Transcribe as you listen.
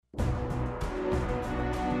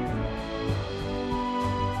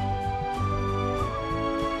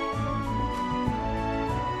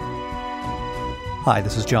Hi,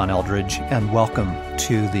 this is John Eldredge, and welcome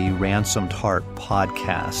to the Ransomed Heart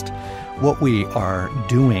podcast. What we are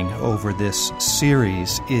doing over this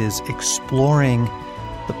series is exploring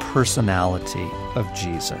the personality of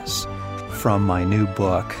Jesus from my new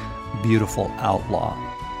book, Beautiful Outlaw.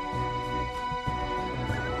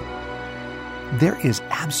 There is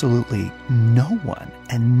absolutely no one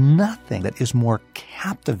and nothing that is more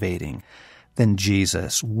captivating than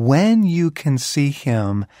Jesus when you can see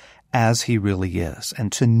him as he really is.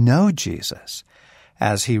 And to know Jesus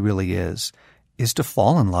as he really is to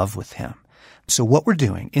fall in love with him. So what we're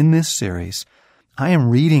doing in this series, I am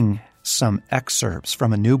reading some excerpts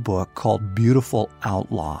from a new book called Beautiful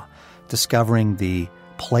Outlaw, discovering the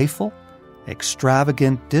playful,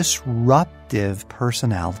 extravagant, disruptive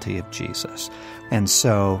personality of Jesus. And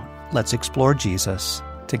so let's explore Jesus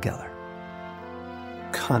together.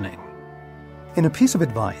 Cunning. In a piece of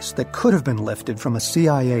advice that could have been lifted from a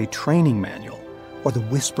CIA training manual or the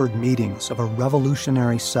whispered meetings of a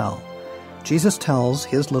revolutionary cell, Jesus tells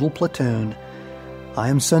his little platoon, "I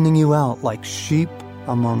am sending you out like sheep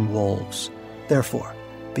among wolves. Therefore,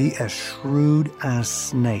 be as shrewd as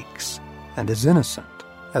snakes and as innocent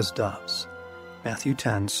as doves." Matthew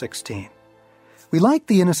 10:16. We like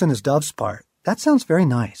the innocent as doves part. That sounds very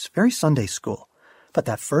nice, very Sunday school. But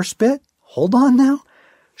that first bit, hold on now.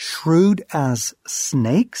 Shrewd as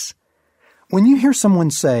snakes? When you hear someone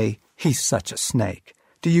say, "He's such a snake,"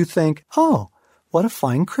 do you think, "Oh, what a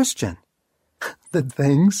fine Christian"? The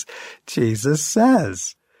things Jesus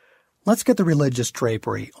says. Let's get the religious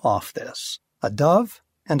drapery off this. A dove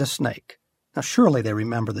and a snake. Now surely they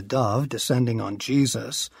remember the dove descending on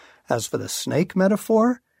Jesus. As for the snake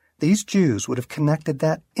metaphor, these Jews would have connected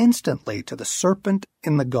that instantly to the serpent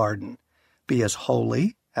in the garden. Be as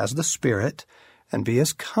holy as the Spirit, and be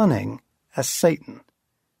as cunning as Satan.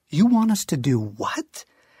 You want us to do what?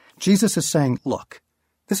 Jesus is saying, look,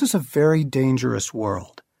 this is a very dangerous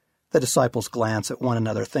world. The disciples glance at one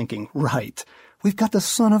another thinking, right, we've got the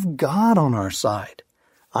Son of God on our side.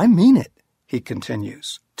 I mean it, he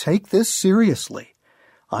continues. Take this seriously.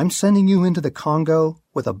 I'm sending you into the Congo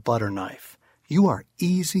with a butter knife. You are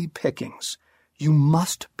easy pickings. You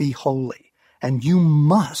must be holy, and you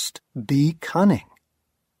must be cunning.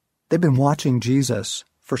 They've been watching Jesus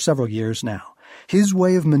for several years now. His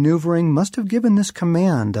way of maneuvering must have given this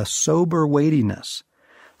command a sober weightiness.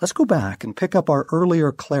 Let's go back and pick up our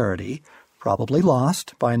earlier clarity, probably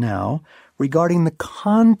lost by now, regarding the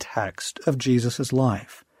context of Jesus'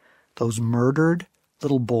 life. Those murdered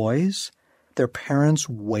little boys, their parents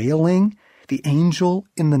wailing, the angel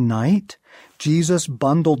in the night, Jesus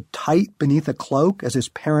bundled tight beneath a cloak as his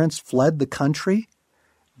parents fled the country.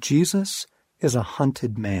 Jesus is a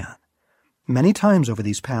hunted man. Many times over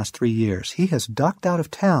these past 3 years, he has ducked out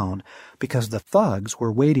of town because the thugs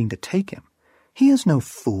were waiting to take him. He is no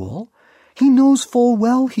fool. He knows full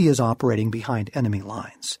well he is operating behind enemy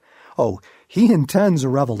lines. Oh, he intends a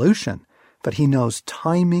revolution, but he knows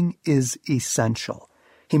timing is essential.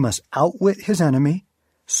 He must outwit his enemy,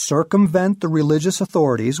 circumvent the religious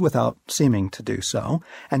authorities without seeming to do so,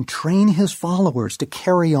 and train his followers to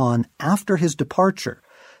carry on after his departure,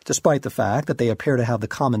 despite the fact that they appear to have the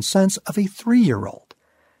common sense of a 3-year-old.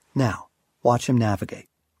 Now, watch him navigate.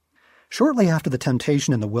 Shortly after the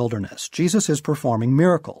temptation in the wilderness, Jesus is performing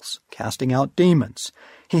miracles, casting out demons.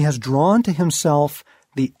 He has drawn to himself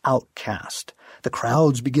the outcast. The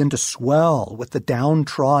crowds begin to swell with the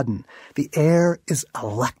downtrodden. The air is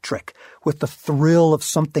electric with the thrill of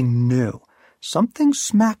something new, something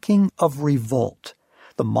smacking of revolt.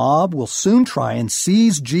 The mob will soon try and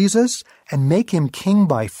seize Jesus and make him king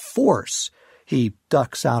by force. He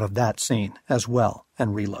ducks out of that scene as well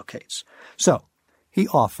and relocates. So, he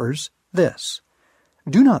offers this.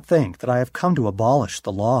 Do not think that I have come to abolish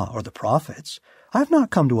the law or the prophets. I have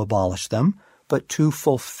not come to abolish them, but to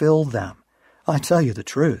fulfill them. I tell you the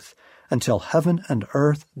truth, until heaven and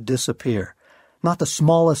earth disappear, not the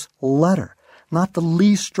smallest letter, not the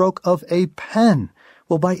least stroke of a pen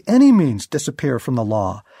will by any means disappear from the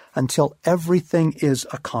law until everything is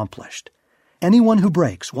accomplished. Anyone who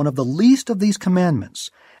breaks one of the least of these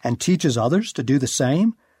commandments and teaches others to do the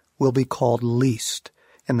same will be called least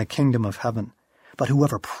in the kingdom of heaven. But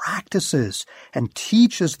whoever practices and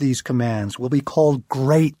teaches these commands will be called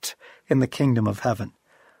great in the kingdom of heaven.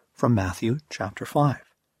 From Matthew chapter 5.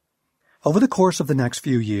 Over the course of the next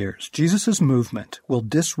few years, Jesus' movement will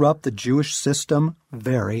disrupt the Jewish system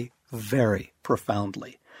very, very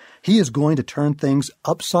profoundly. He is going to turn things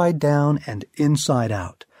upside down and inside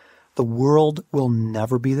out. The world will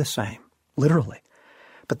never be the same, literally.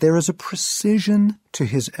 But there is a precision to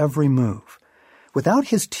his every move. Without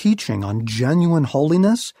his teaching on genuine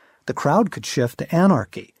holiness, The crowd could shift to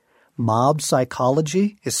anarchy. Mob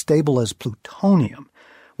psychology is stable as plutonium.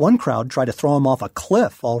 One crowd tried to throw him off a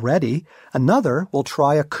cliff already. Another will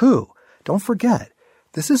try a coup. Don't forget,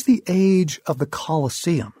 this is the age of the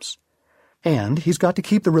Colosseums. And he's got to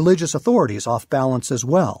keep the religious authorities off balance as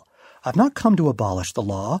well. I've not come to abolish the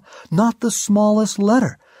law, not the smallest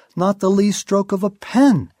letter, not the least stroke of a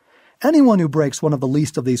pen. Anyone who breaks one of the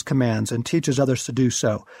least of these commands and teaches others to do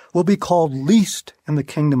so will be called least in the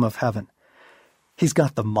kingdom of heaven. He's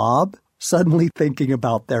got the mob suddenly thinking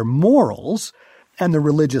about their morals, and the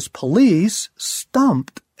religious police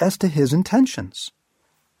stumped as to his intentions.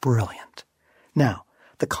 Brilliant. Now,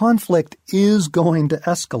 the conflict is going to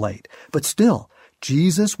escalate, but still,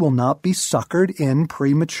 Jesus will not be suckered in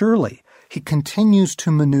prematurely. He continues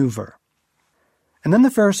to maneuver. And then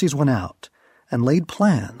the Pharisees went out and laid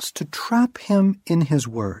plans to trap him in his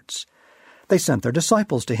words. They sent their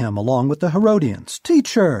disciples to him along with the Herodians.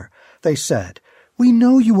 "Teacher," they said, "we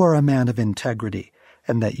know you are a man of integrity,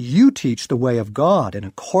 and that you teach the way of God in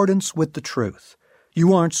accordance with the truth.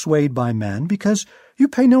 You aren't swayed by men because you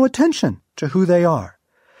pay no attention to who they are.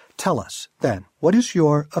 Tell us, then, what is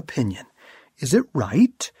your opinion? Is it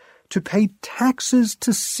right to pay taxes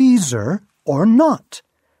to Caesar or not?"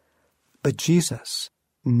 But Jesus,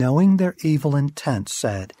 knowing their evil intent,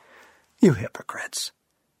 said, "You hypocrites,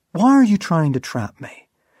 why are you trying to trap me?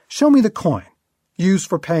 Show me the coin used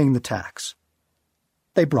for paying the tax."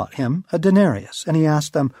 They brought him a denarius, and he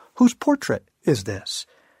asked them, "Whose portrait is this?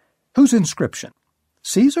 Whose inscription?"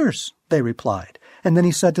 "Caesar's," they replied. And then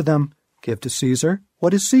he said to them, "Give to Caesar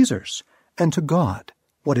what is Caesar's, and to God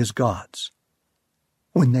what is God's."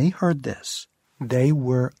 When they heard this, they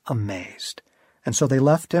were amazed, and so they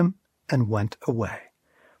left him and went away.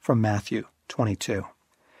 From Matthew 22.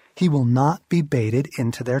 He will not be baited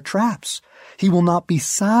into their traps. He will not be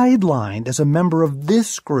sidelined as a member of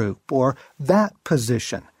this group or that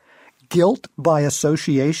position. Guilt by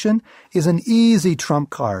association is an easy trump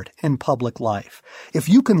card in public life. If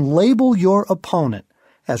you can label your opponent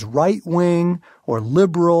as right-wing or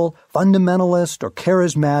liberal, fundamentalist or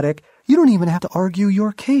charismatic, you don't even have to argue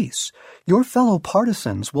your case. Your fellow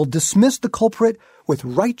partisans will dismiss the culprit with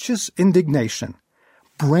righteous indignation.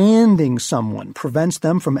 Branding someone prevents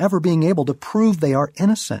them from ever being able to prove they are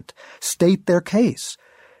innocent, state their case.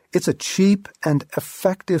 It's a cheap and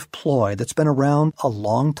effective ploy that's been around a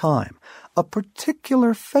long time, a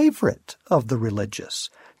particular favorite of the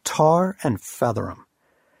religious, tar and feather 'em.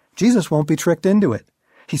 Jesus won't be tricked into it.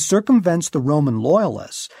 He circumvents the Roman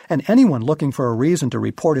loyalists and anyone looking for a reason to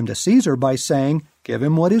report him to Caesar by saying, "Give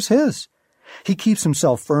him what is his." He keeps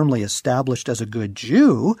himself firmly established as a good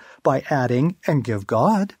Jew by adding, "and give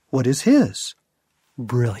God what is his."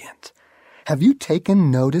 Brilliant. Have you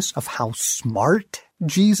taken notice of how smart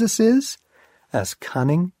Jesus is? As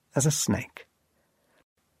cunning as a snake.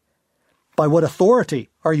 "By what authority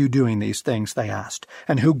are you doing these things?" they asked.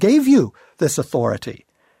 "And who gave you this authority?"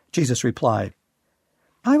 Jesus replied,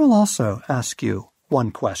 "I will also ask you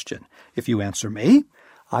one question. If you answer me,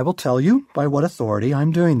 I will tell you by what authority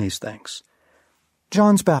I'm doing these things.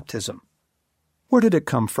 John's baptism, where did it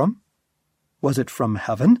come from? Was it from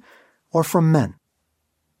heaven or from men?"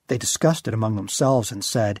 They discussed it among themselves and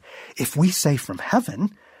said, "If we say from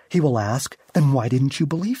heaven, he will ask, 'Then why didn't you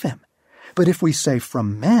believe him?' But if we say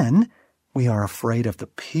from men, we are afraid of the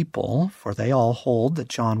people, for they all hold that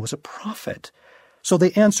John was a prophet." So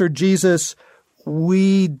they answered Jesus,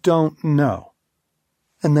 "We don't know."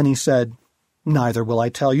 And then he said, "Neither will I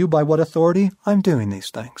tell you by what authority I'm doing these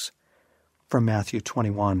things." From Matthew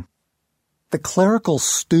 21. The clerical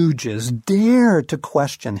stooges dare to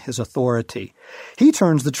question his authority. He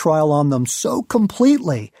turns the trial on them so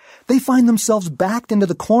completely, they find themselves backed into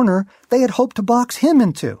the corner they had hoped to box him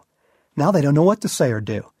into. Now they don't know what to say or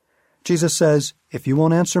do. Jesus says, "If you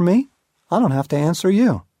won't answer me, I don't have to answer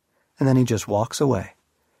you." And then he just walks away.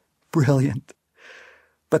 Brilliant.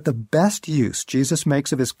 But the best use Jesus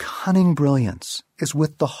makes of his cunning brilliance is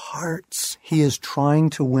with the hearts he is trying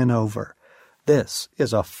to win over. This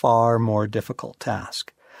is a far more difficult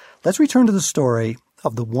task. Let's return to the story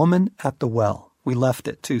of the woman at the well. We left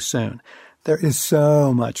it too soon. There is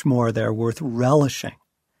so much more there worth relishing.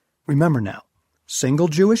 Remember now, single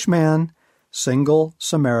Jewish man, single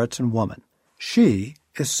Samaritan woman. She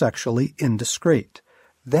is sexually indiscreet.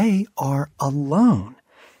 They are alone.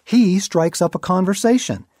 He strikes up a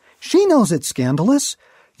conversation. She knows it's scandalous.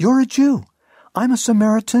 "You're a Jew. I'm a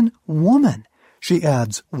Samaritan woman." She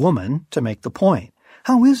adds "woman" to make the point.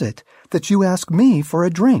 "How is it that you ask me for a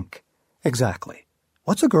drink?" Exactly.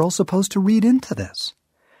 What's a girl supposed to read into this?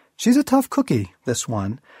 She's a tough cookie, this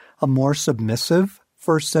one. A more submissive,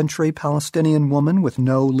 first-century Palestinian woman with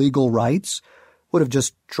no legal rights would have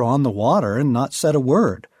just drawn the water and not said a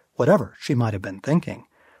word, whatever she might have been thinking.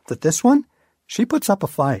 But this one, she puts up a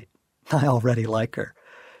fight. I already like her.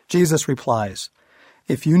 Jesus replies,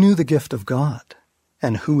 "If you knew the gift of God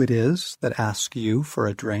and who it is that asks you for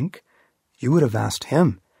a drink, you would have asked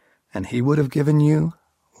him, and he would have given you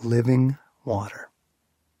living water."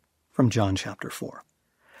 From John chapter 4.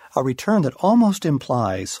 A return that almost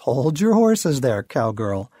implies, hold your horses there,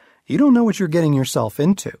 cowgirl. You don't know what you're getting yourself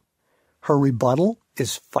into. Her rebuttal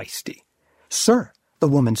is feisty. "Sir," the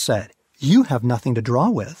woman said, "you have nothing to draw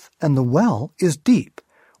with, and the well is deep.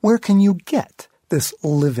 Where can you get this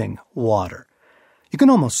living water?" You can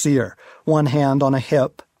almost see her, one hand on a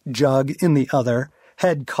hip, jug in the other,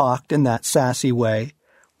 head cocked in that sassy way.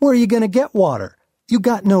 "Where are you going to get water? You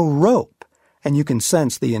got no rope." And you can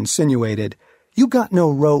sense the insinuated, "You got no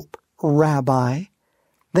rope, Rabbi."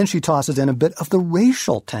 Then she tosses in a bit of the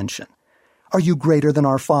racial tension. "Are you greater than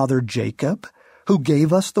our father Jacob, who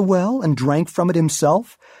gave us the well and drank from it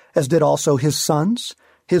himself, as did also his sons,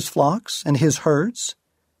 his flocks, and his herds?"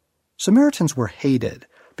 Samaritans were hated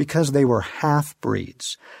because they were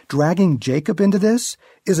half-breeds. Dragging Jacob into this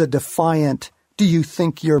is a defiant, "Do you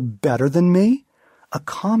think you're better than me?" a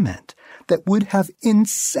comment that would have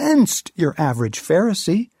incensed your average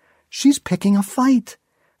Pharisee. She's picking a fight.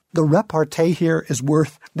 The repartee here is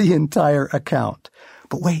worth the entire account.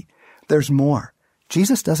 But wait, there's more.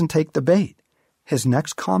 Jesus doesn't take the bait. His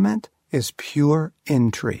next comment is pure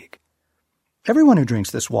intrigue. "Everyone who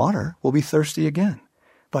drinks this water will be thirsty again,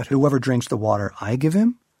 but whoever drinks the water I give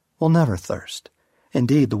him will never thirst.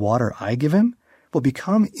 Indeed, the water I give him will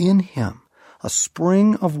become in him a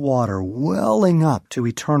spring of water welling up to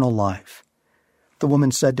eternal life." The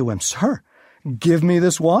woman said to him, "Sir, give me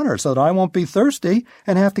this water so that I won't be thirsty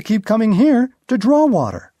and have to keep coming here to draw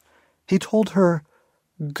water." He told her,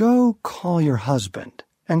 "Go call your husband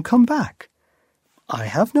and come back." "I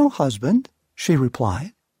have no husband," she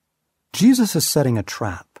replied. Jesus is setting a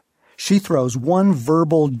trap. She throws one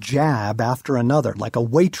verbal jab after another like a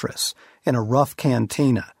waitress in a rough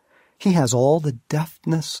cantina. He has all the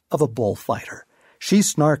deftness of a bullfighter.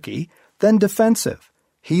 She's snarky, then defensive.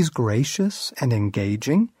 He's gracious and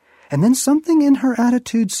engaging, and then something in her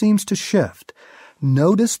attitude seems to shift.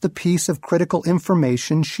 Notice the piece of critical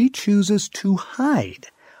information she chooses to hide.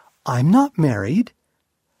 "I'm not married."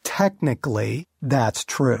 Technically, that's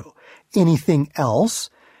true. Anything else?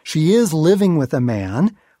 She is living with a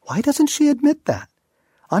man. Why doesn't she admit that?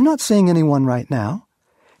 "I'm not seeing anyone right now."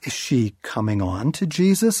 Is she coming on to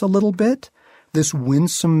Jesus a little bit? This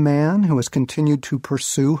winsome man who has continued to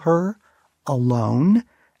pursue her alone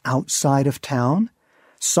outside of town?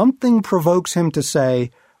 Something provokes him to say,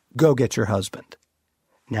 "Go get your husband."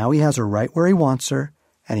 Now he has her right where he wants her,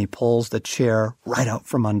 and he pulls the chair right out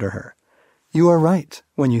from under her. You are right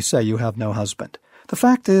when you say you have no husband. The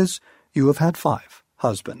fact is, you have had 5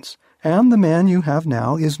 husbands, and the man you have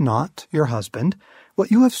now is not your husband. What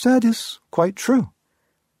you have said is quite true.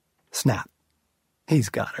 Snap. He's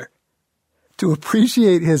got her. To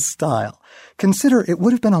appreciate his style, consider it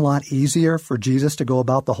would have been a lot easier for Jesus to go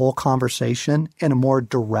about the whole conversation in a more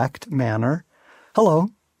direct manner.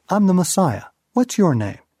 "Hello, I'm the Messiah. What's your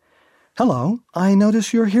name?" "Hello, I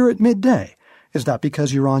notice you're here at midday. Is that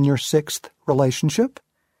because you're on your 6th relationship?"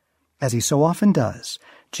 As he so often does,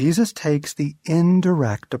 Jesus takes the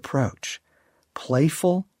indirect approach.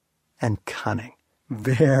 Playful and cunning.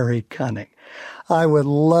 Very cunning. I would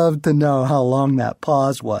love to know how long that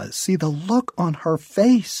pause was. See the look on her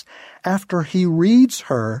face after he reads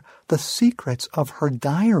her the secrets of her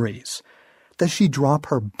diaries. Does she drop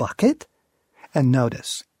her bucket? And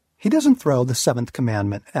notice, he doesn't throw the 7th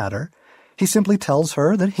commandment at her. He simply tells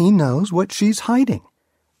her that he knows what she's hiding.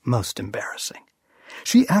 Most embarrassing.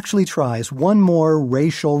 She actually tries one more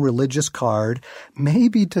racial religious card,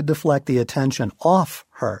 maybe to deflect the attention off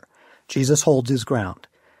her. Jesus holds his ground.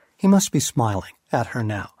 He must be smiling at her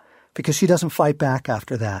now, because she doesn't fight back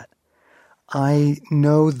after that. "I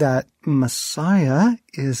know that Messiah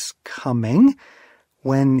is coming.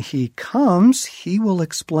 When he comes, he will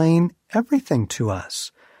explain everything to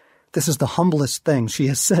us." This is the humblest thing she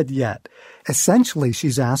has said yet. Essentially,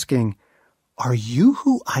 she's asking, "Are you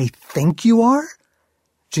who I think you are?"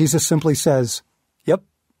 Jesus simply says, "Yep."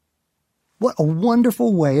 What a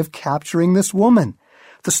wonderful way of capturing this woman.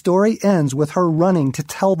 The story ends with her running to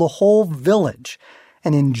tell the whole village,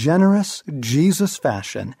 and in generous Jesus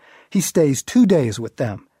fashion, he stays 2 days with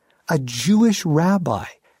them, a Jewish rabbi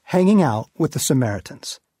hanging out with the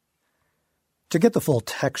Samaritans. To get the full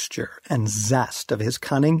texture and zest of his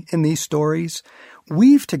cunning in these stories,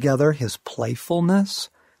 weave together his playfulness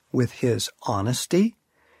with his honesty,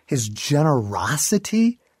 his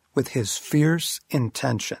generosity with his fierce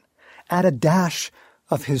intention. Add a dash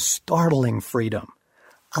of his startling freedom.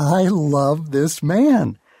 I love this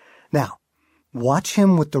man. Now, watch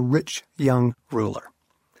him with the rich young ruler.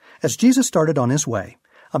 As Jesus started on his way,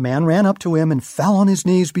 a man ran up to him and fell on his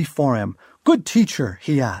knees before him. "Good teacher,"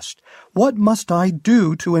 he asked, "what must I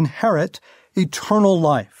do to inherit eternal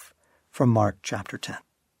life?" From Mark chapter 10.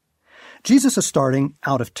 Jesus is starting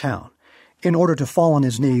out of town. In order to fall on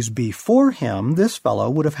his knees before him, this fellow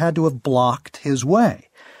would have had to have blocked his way.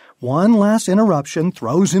 One last interruption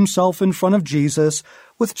throws himself in front of Jesus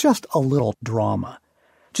with just a little drama.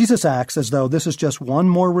 Jesus acts as though this is just one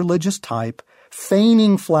more religious type,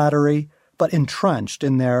 feigning flattery, but entrenched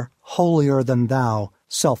in their holier-than-thou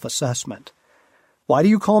self-assessment. "Why do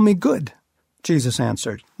you call me good?" Jesus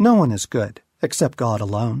answered, "No one is good, except God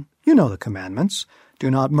alone. You know the commandments.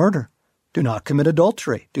 Do not murder. Do not commit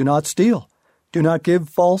adultery. Do not steal. Do not give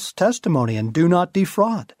false testimony, and do not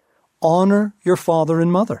defraud. Honor your father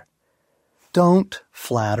and mother." Don't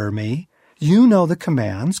flatter me. You know the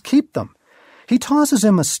commands. Keep them. He tosses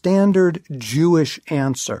him a standard Jewish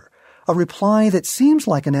answer, a reply that seems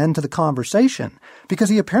like an end to the conversation because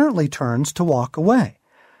he apparently turns to walk away.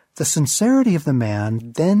 The sincerity of the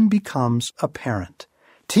man then becomes apparent.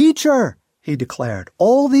 "Teacher," he declared,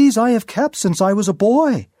 "all these I have kept since I was a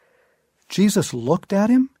boy." Jesus looked at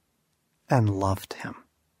him and loved him.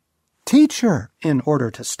 "Teacher," in order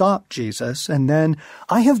to stop Jesus, and then,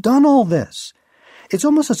 "I have done all this." It's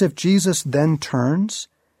almost as if Jesus then turns,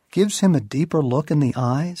 gives him a deeper look in the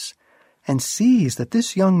eyes, and sees that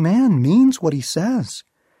this young man means what he says.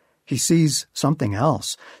 He sees something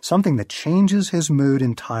else, something that changes his mood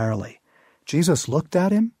entirely. Jesus looked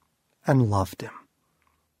at him and loved him.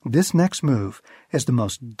 This next move is the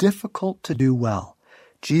most difficult to do well.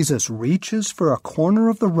 Jesus reaches for a corner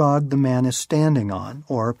of the rug the man is standing on,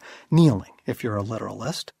 or kneeling, if you're a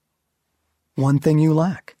literalist. "One thing you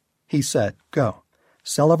lack," he said. "Go,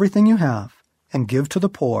 sell everything you have, and give to the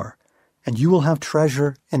poor, and you will have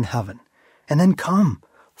treasure in heaven. And then come,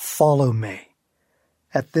 follow me."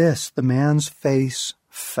 At this, the man's face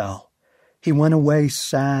fell. He went away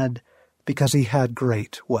sad because he had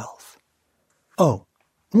great wealth. Oh,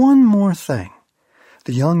 one more thing.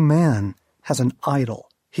 The young man has an idol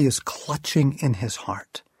he is clutching in his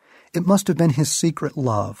heart. It must have been his secret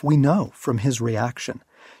love. We know from his reaction.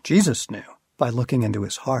 Jesus knew by looking into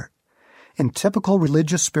his heart. In typical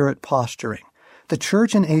religious spirit posturing, the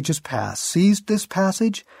church in ages past seized this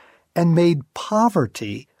passage and made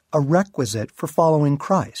poverty a requisite for following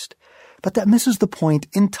Christ. But that misses the point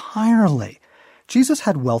entirely. Jesus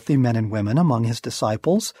had wealthy men and women among his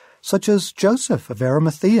disciples, such as Joseph of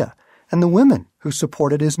Arimathea and the women who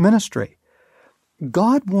supported his ministry.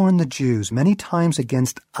 God warned the Jews many times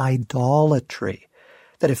against idolatry,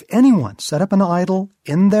 that if anyone set up an idol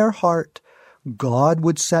in their heart, God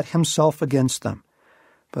would set himself against them.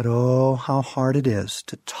 But oh, how hard it is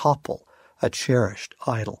to topple a cherished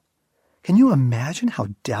idol. Can you imagine how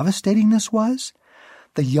devastating this was?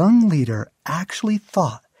 The young leader actually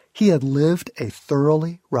thought he had lived a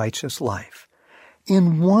thoroughly righteous life.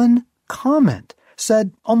 In one comment,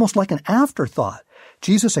 said almost like an afterthought,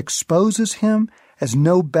 Jesus exposes him as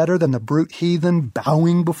no better than the brute heathen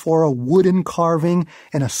bowing before a wooden carving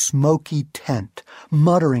in a smoky tent,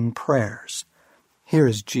 muttering prayers. Here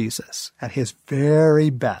is Jesus at his very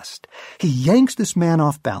best. He yanks this man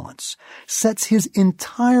off balance, sets his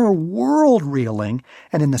entire world reeling,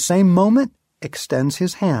 and in the same moment extends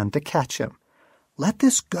his hand to catch him. "Let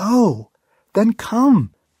this go. Then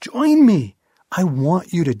come. Join me. I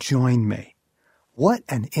want you to join me." What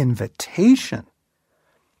an invitation.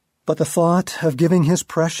 But the thought of giving his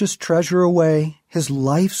precious treasure away, his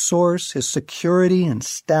life source, his security and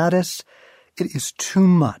status, it is too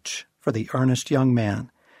much for the earnest young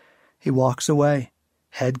man. He walks away,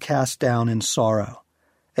 head cast down in sorrow,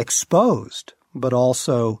 exposed, but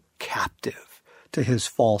also captive to his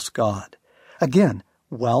false god. Again,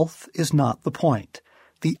 wealth is not the point.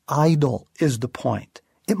 The idol is the point.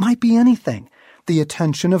 It might be anything. The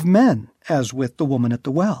attention of men, as with the woman at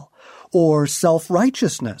the well, or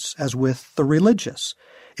self-righteousness, as with the religious.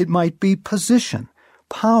 It might be position,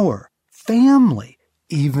 power, family,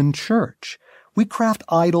 even church. We craft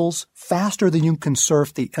idols faster than you can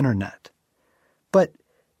surf the internet. But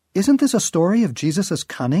isn't this a story of Jesus'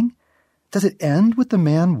 cunning? Does it end with the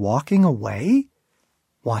man walking away?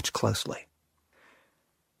 Watch closely.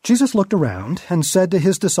 Jesus looked around and said to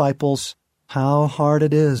his disciples, "How hard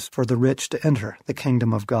it is for the rich to enter the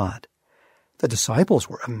kingdom of God." The disciples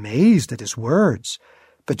were amazed at his words.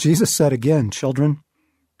 But Jesus said again, "Children,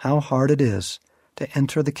 how hard it is to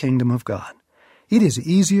enter the kingdom of God. It is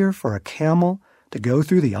easier for a camel to go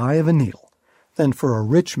through the eye of a needle than for a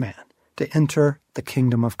rich man to enter the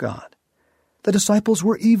kingdom of God. The disciples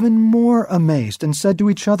were even more amazed and said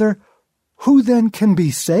to each other, "Who then can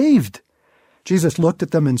be saved?" Jesus looked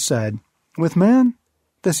at them and said, "With man,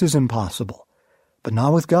 this is impossible, but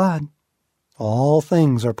not with God. All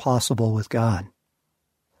things are possible with God."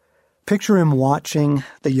 Picture him watching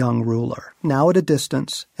the young ruler, now at a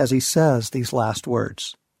distance, as he says these last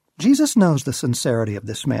words. Jesus knows the sincerity of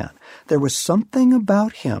this man. There was something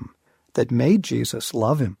about him that made Jesus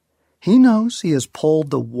love him. He knows he has pulled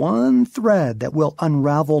the one thread that will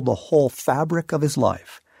unravel the whole fabric of his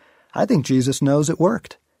life. I think Jesus knows it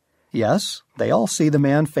worked. Yes, they all see the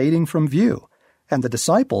man fading from view, and the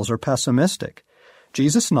disciples are pessimistic.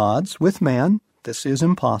 Jesus nods, with man, this is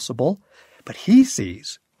impossible, but he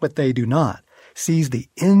sees what they do not, sees the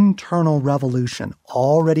internal revolution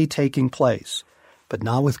already taking place, but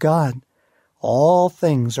not with God. All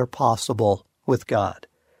things are possible with God.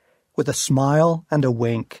 With a smile and a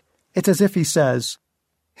wink, it's as if he says,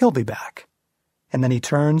 "He'll be back." And then he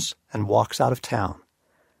turns and walks out of town.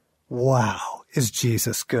 Wow, is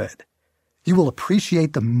Jesus good? You will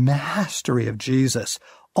appreciate the mastery of Jesus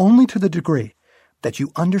only to the degree that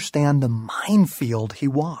you understand the minefield he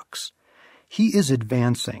walks. He is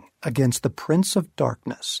advancing against the prince of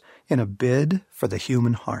darkness in a bid for the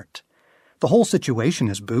human heart. The whole situation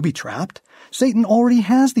is booby-trapped. Satan already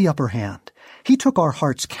has the upper hand. He took our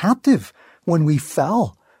hearts captive when we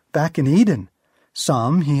fell back in Eden.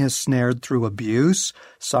 Some he has snared through abuse,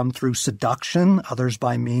 some through seduction, others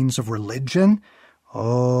by means of religion.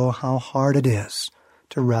 Oh, how hard it is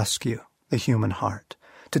to rescue the human heart,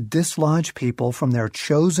 to dislodge people from their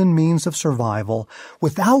chosen means of survival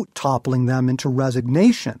without toppling them into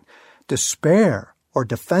resignation, despair, or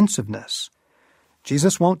defensiveness.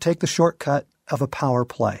 Jesus won't take the shortcut of a power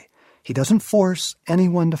play. He doesn't force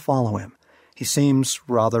anyone to follow him. He seems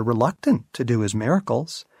rather reluctant to do his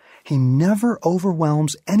miracles. He never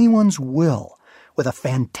overwhelms anyone's will with a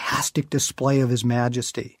fantastic display of his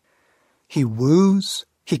majesty. He woos,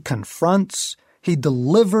 he confronts, he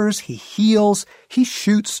delivers, he heals, he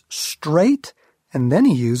shoots straight, and then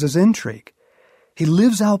he uses intrigue. He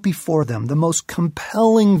lives out before them the most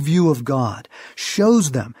compelling view of God,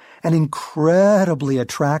 shows them an incredibly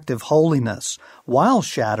attractive holiness while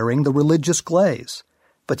shattering the religious glaze.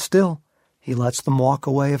 But still, he lets them walk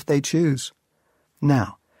away if they choose.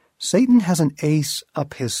 Now, Satan has an ace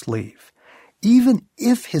up his sleeve. Even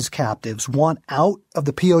if his captives want out of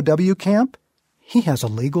the POW camp, he has a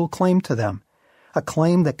legal claim to them, a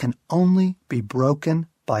claim that can only be broken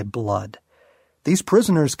by blood. These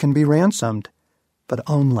prisoners can be ransomed, but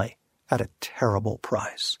only at a terrible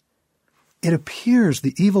price. It appears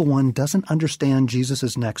the evil one doesn't understand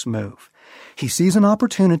Jesus' next move. He sees an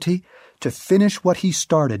opportunity to finish what he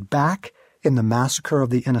started back in the massacre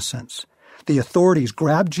of the innocents. The authorities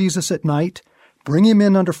grab Jesus at night, bring him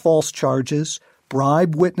in under false charges,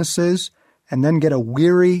 bribe witnesses, and then get a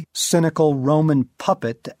weary, cynical Roman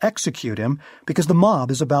puppet to execute him because the mob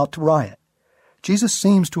is about to riot. Jesus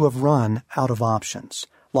seems to have run out of options,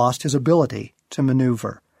 lost his ability to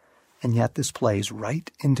maneuver. And yet this plays right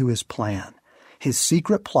into his plan, his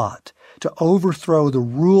secret plot to overthrow the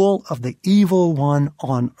rule of the evil one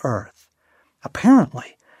on earth.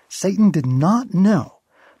 Apparently, Satan did not know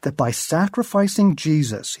that by sacrificing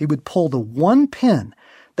Jesus, he would pull the one pin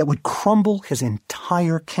that would crumble his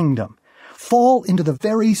entire kingdom, fall into the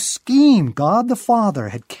very scheme God the Father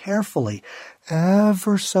had carefully,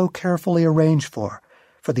 ever so carefully arranged for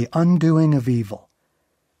the undoing of evil.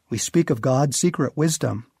 We speak of God's secret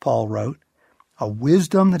wisdom, Paul wrote, a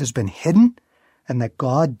wisdom that has been hidden and that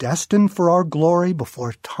God destined for our glory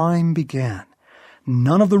before time began.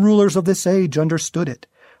 None of the rulers of this age understood it,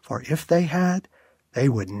 for if they had, they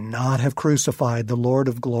would not have crucified the Lord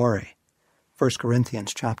of glory. 1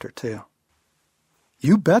 Corinthians chapter 2.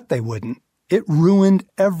 You bet they wouldn't. It ruined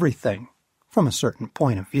everything from a certain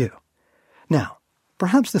point of view. Now,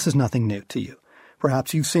 perhaps this is nothing new to you.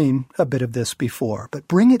 Perhaps you've seen a bit of this before, but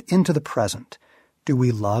bring it into the present. Do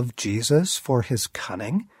we love Jesus for his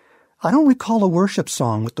cunning? I don't recall a worship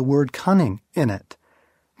song with the word cunning in it.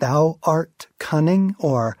 Thou art cunning,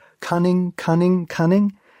 or cunning, cunning,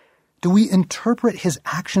 cunning. Do we interpret his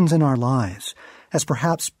actions in our lives as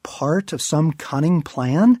perhaps part of some cunning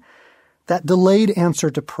plan? That delayed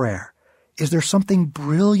answer to prayer, is there something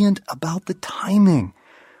brilliant about the timing?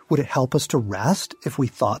 Would it help us to rest if we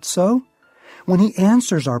thought so? When he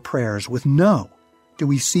answers our prayers with no, do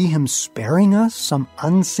we see him sparing us some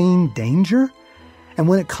unseen danger? And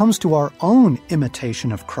when it comes to our own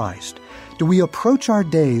imitation of Christ, do we approach our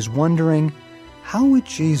days wondering, how would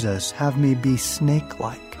Jesus have me be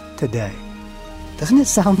snake-like today? Doesn't it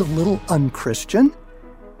sound a little unchristian?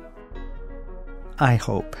 I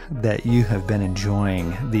hope that you have been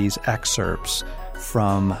enjoying these excerpts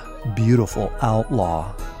from Beautiful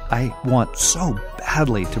Outlaw. I want so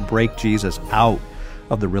badly to break Jesus out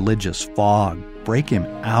of the religious fog, break him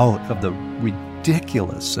out of the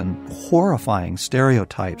ridiculous and horrifying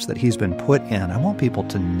stereotypes that he's been put in. I want people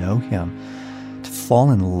to know him, to fall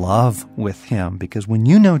in love with him, because when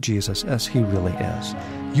you know Jesus as he really is,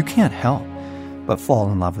 you can't help but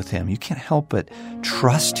fall in love with him. You can't help but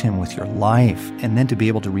trust him with your life, and then to be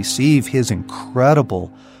able to receive his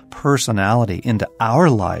incredible personality into our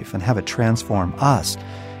life and have it transform us.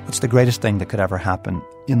 It's the greatest thing that could ever happen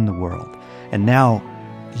in the world. And now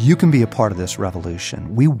you can be a part of this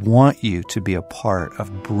revolution. We want you to be a part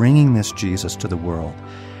of bringing this Jesus to the world.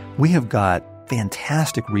 We have got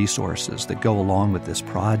fantastic resources that go along with this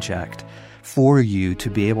project for you to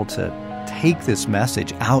be able to take this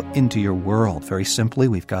message out into your world. Very simply,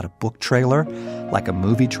 we've got a book trailer, like a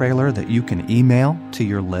movie trailer, that you can email to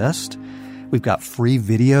your list. We've got free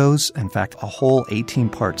videos, in fact, a whole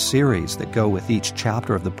 18-part series that go with each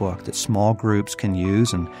chapter of the book that small groups can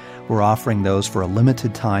use, and we're offering those for a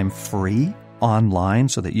limited time free online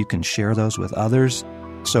so that you can share those with others.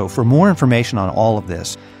 So for more information on all of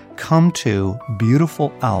this, come to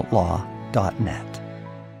beautifuloutlaw.net.